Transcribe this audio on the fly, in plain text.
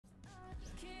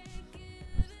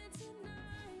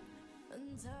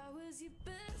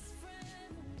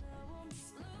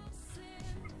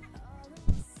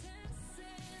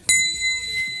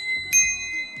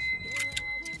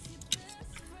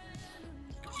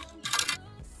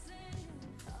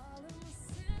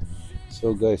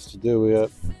So guys, today we are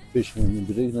fishing in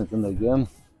Brighton again,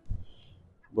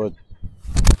 but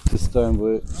this time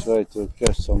we try to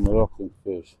catch some rockling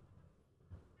fish,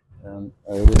 and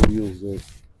I will use the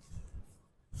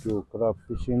two crab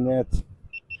fishing net.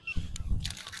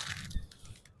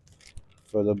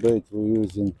 For the bait we're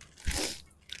using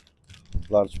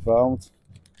large pound.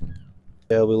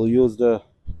 I will use the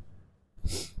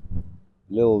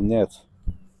little net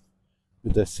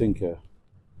with the sinker.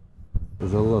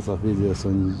 There's a lot of videos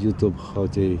on YouTube how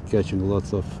they catching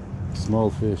lots of small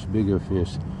fish, bigger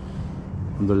fish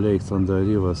on the lakes, on the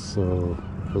rivers, so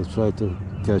we'll try to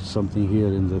catch something here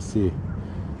in the sea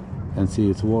and see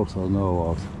it works or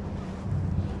no.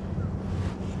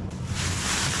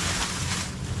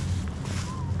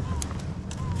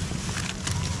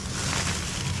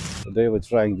 Today we're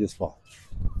trying this one,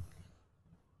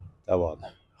 that one,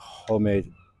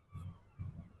 homemade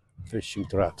fishing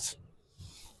traps.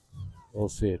 We'll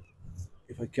see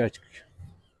if I can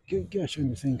catch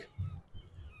anything.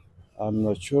 I'm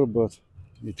not sure, but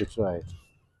need to try it.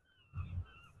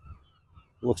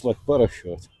 Looks like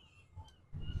parachute.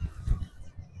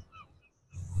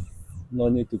 No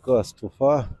need to cast too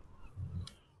far,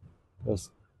 because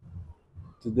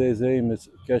today's aim is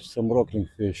to catch some rockling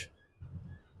fish.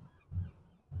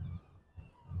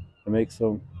 I make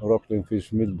some rockling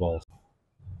fish meatballs.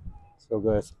 So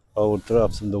guys, our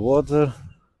traps in the water.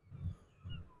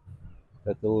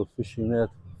 That little fishing net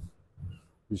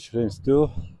with shrimps too.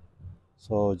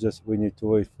 So just we need to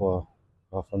wait for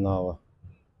half an hour.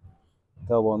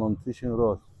 That one on fishing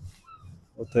rod.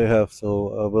 What I have,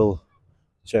 so I will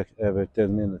check every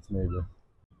 10 minutes maybe.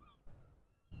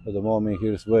 At the moment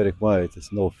here is very quiet,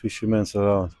 there's no fishermen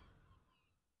around.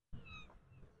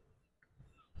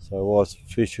 So I was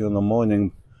fishing in the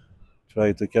morning,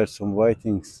 trying to catch some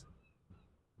whitings,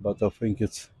 but I think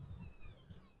it's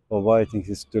for whitings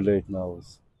it's too late now.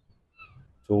 It's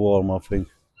too warm, I think.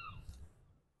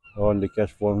 I only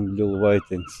catch one little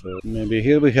whiting, so maybe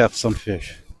here we have some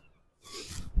fish.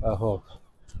 I hope.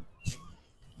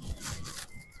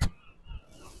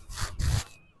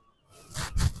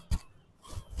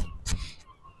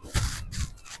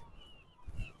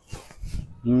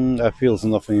 I feel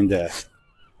nothing in there.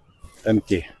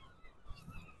 Empty.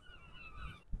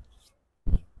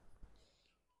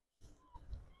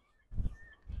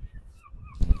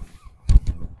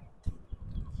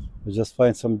 We just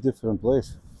find some different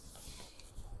place.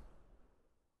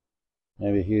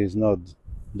 Maybe here is not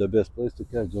the best place to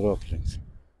catch the rocklings.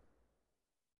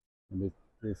 Maybe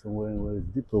there's somewhere where it's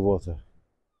deeper water.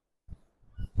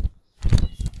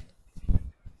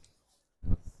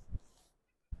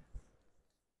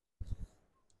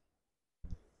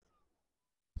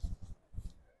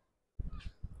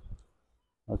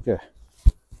 Okay.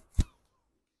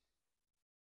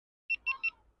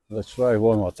 Let's try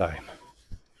one more time.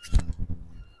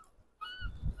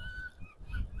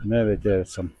 Maybe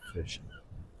there's some fish.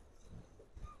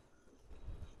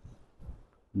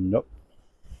 Nope.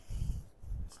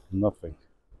 Nothing.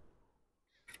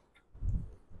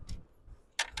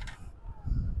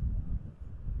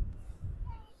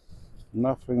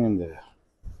 Nothing in there.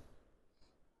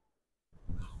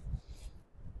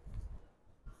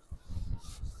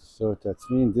 So that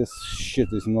means this shit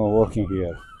is not working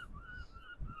here.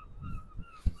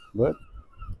 But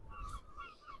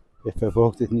if I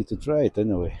worked it, need to try it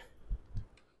anyway.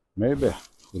 Maybe,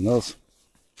 who knows?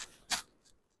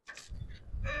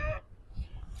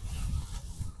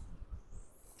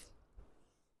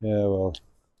 Yeah, well.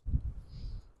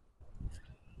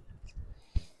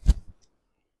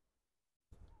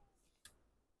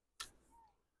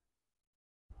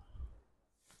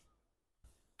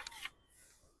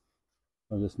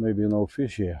 Well, there's maybe no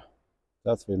fish here.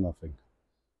 That's why nothing.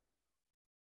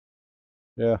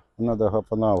 Yeah, another half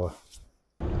an hour.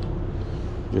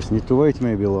 Just need to wait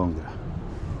maybe longer.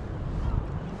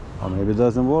 Or maybe it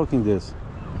doesn't work in this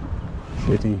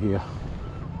shit in here.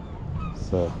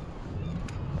 So,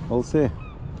 we'll see.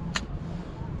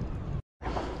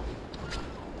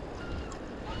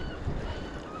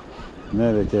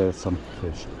 Maybe there's some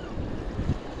fish.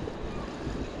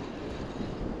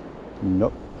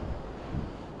 Nope.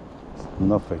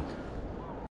 Nothing.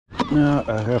 Now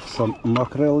I have some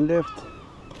mackerel left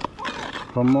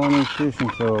from morning fishing,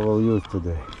 so I will use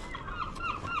today.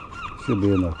 Should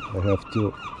be enough. I have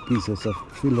 2 pieces of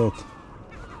fillet.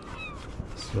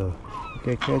 So if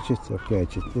I catch it, I'll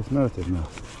catch it. If not,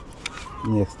 enough.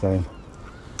 Next time.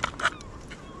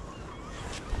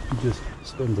 Just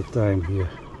spend the time here.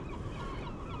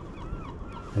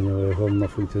 Anyway, I have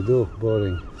nothing to do,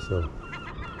 boring, so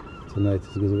tonight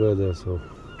is good weather, so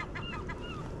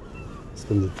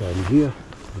spend the time here.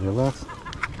 relax,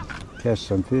 catch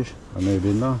some fish, or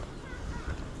maybe not.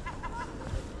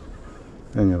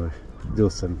 Anyway, do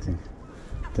something,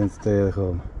 then stay at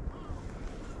home.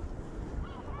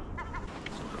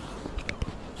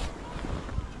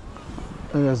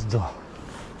 Let's go.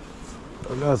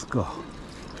 Let's go.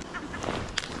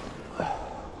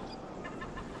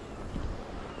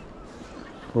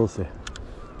 We'll see.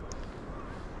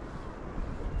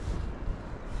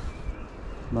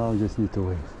 Now I just need to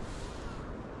wait.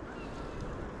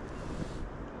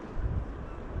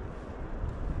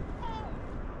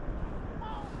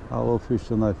 I will fish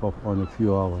tonight for only a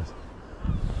few hours.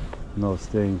 Not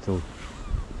staying till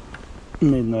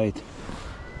midnight.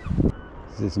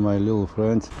 This is my little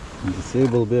friend,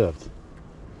 disabled bird.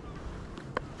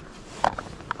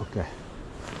 Okay,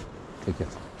 take it.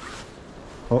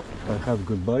 Oh, I had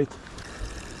good bite.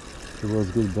 It was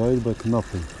good bite, but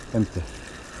nothing. Empty.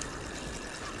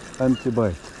 Empty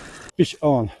bite. Fish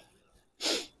on.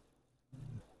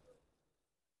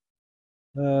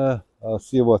 I'll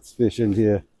see what's fishing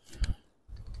here.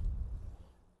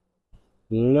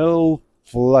 Low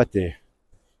flatty.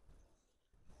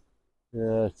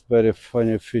 Yeah, it's very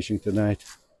funny fishing tonight.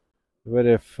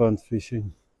 Very fun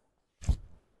fishing.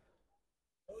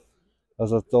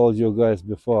 As I told you guys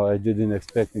before, I didn't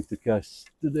expect to catch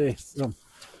today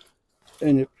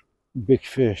any big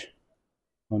fish.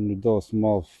 Only those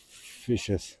small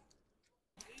fishes.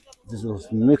 These are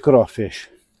micro fish.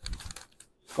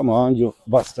 Come on, you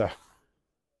buster.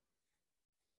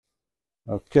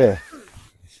 Okay.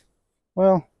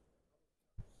 Well,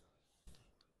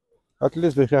 at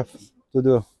least we have to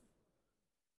do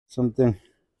something.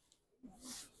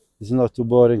 It's not too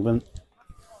boring when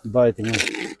biting a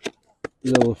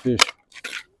little fish.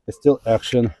 It's still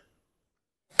action.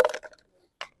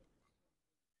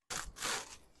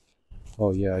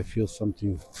 Oh yeah, I feel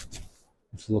something.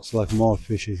 It looks like more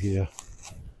fishes here.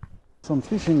 Some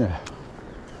fish in there.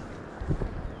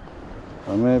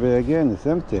 Or maybe again it's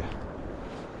empty.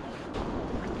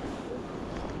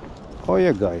 Oh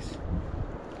yeah, guys.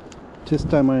 This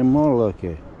time I'm more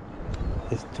lucky.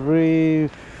 It's 3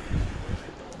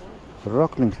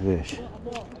 Rockling fish.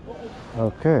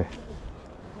 Okay.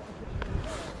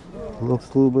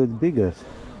 Looks a little bit bigger.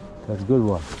 That's a good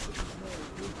one.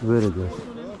 Very good.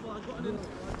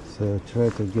 So try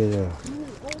to get a...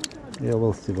 Yeah,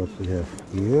 we'll see what we have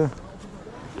here.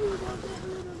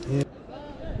 Yeah.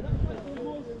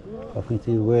 I think it's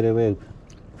very, very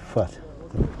fat.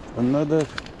 Another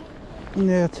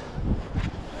net.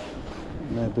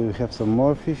 Maybe we have some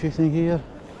more fishes in here.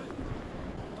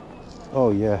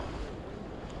 Oh yeah.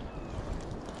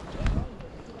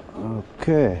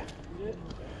 Okay.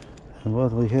 And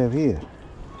what we have here?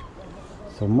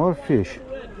 Some more fish.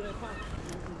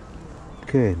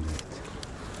 Okay, mate.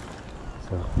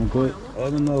 So I'm going. I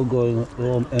don't know, going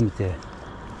home empty.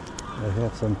 I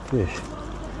have some fish,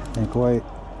 and quite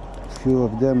few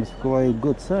of them is quite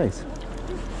good size.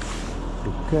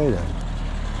 Okay then.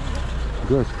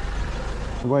 Good.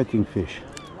 Whiting fish.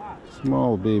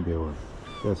 Small baby one.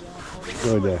 Just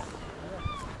go there.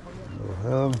 We'll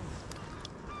have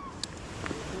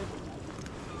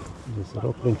these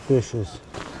Rockling fishes.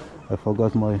 I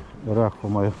forgot my rack for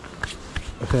my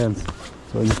hands,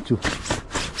 so I need to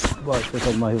take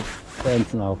out my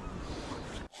hands now.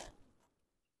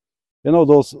 You know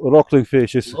those Rockling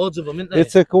fishes? Loads of them, isn't there?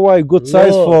 It's a quite good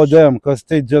size for them because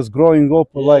they just growing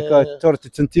up like 30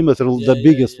 centimeters, the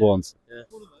biggest ones. Yeah.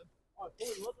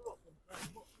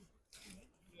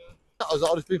 Has that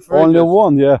always been for Only ages?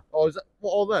 one, yeah. Oh, is that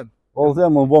what, all them? All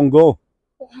them on one go.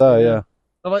 Yeah.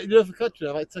 I might do it for catching.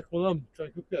 I might take one of them, try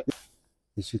and cook it.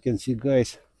 As you can see,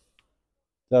 guys,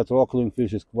 that Rockling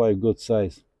fish is quite good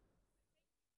size.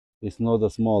 It's not the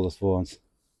smallest ones.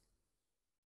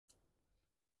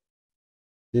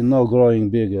 They're not growing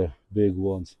big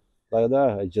ones. Like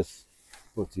that, I just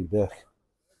put it back.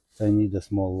 I need the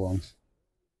small ones.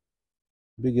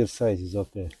 Bigger size is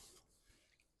okay.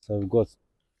 So I've got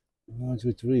 1,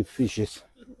 2, 3 fishes.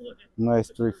 Nice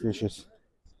 3 fishes.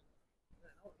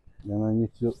 Then I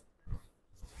need to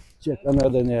check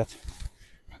another net.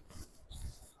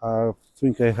 I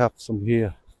think I have some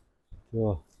here.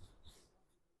 So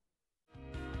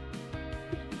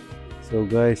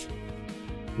guys,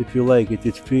 if you like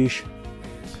it, fish,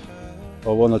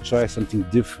 or wanna try something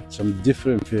different, some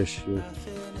different fish,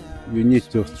 you need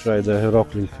to try the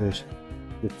Rockling fish.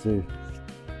 It's a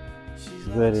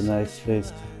very nice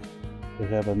taste. They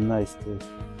have a nice taste.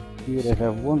 Here I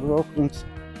have one Rockling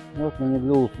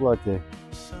little flatty.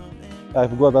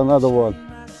 I've got another one,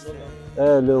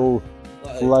 a little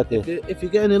flatty. If you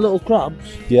get any little crabs,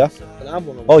 Yeah. then have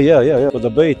one of them. Oh yeah. But the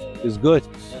bait is good.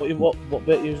 What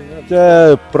bait are you using then?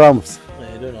 The prompts, Yeah,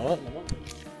 you're doing alright, man.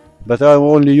 but I'm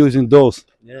only using those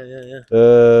Yeah.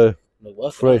 They're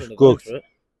working fresh hard and they're going cooked for it.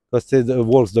 because it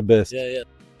works the best. Yeah.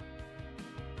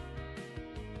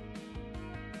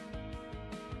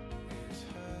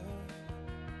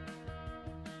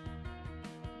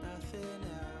 Nothing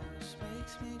else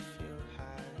makes me feel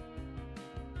high.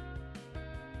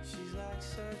 She's like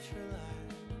such a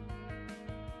light.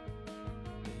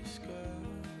 This girl,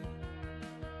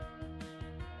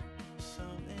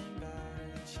 something about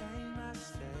it changed my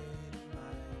state of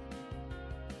mind.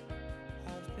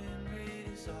 I've been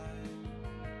redesigned.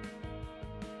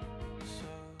 So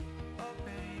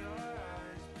open your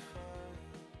eyes before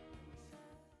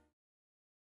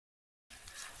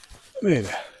you. Maybe.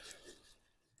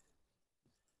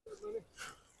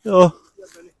 Oh,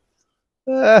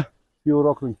 few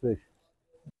rockling fish.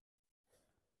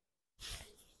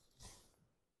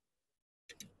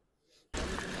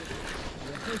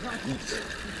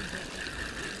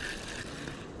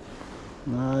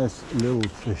 Nice little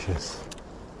fishes.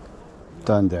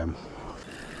 Tandem.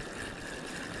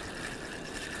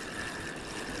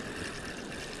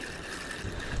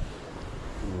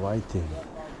 Whiting.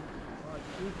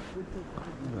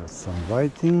 There's some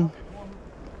whiting.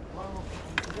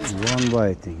 One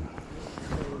whiting.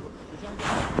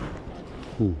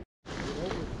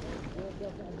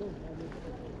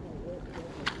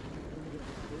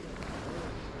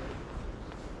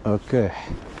 Okay.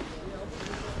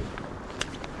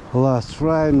 Last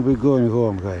try and we're going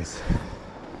home, guys.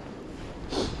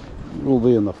 Will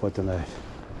be enough for tonight.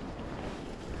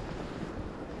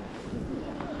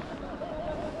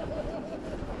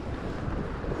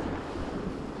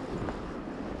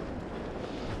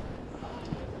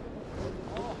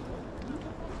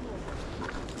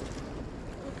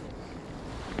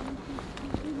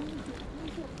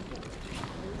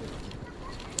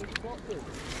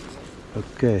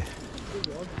 Okay.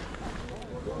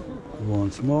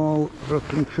 One small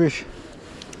rockling fish,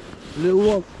 little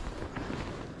one,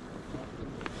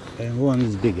 and one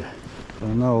is bigger. So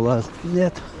now last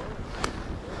net.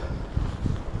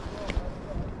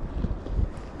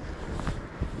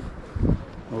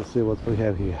 We'll see what we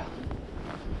have here.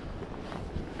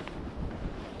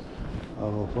 I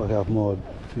hope I have more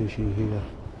fish in here,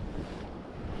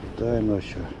 but I'm not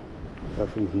sure. I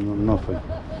think nothing.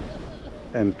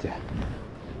 Empty.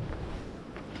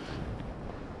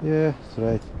 Yeah, that's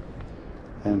right.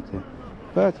 Empty.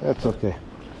 But that's okay.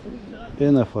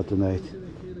 Enough for tonight.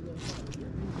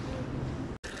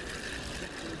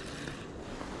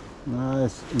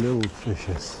 Nice little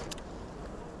fishes.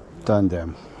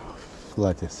 Tandem.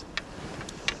 Flatties.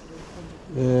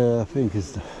 Yeah, I think it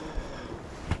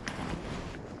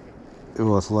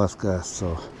was last cast,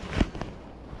 so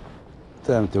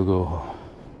time to go home.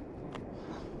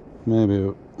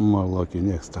 Maybe more lucky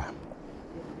next time.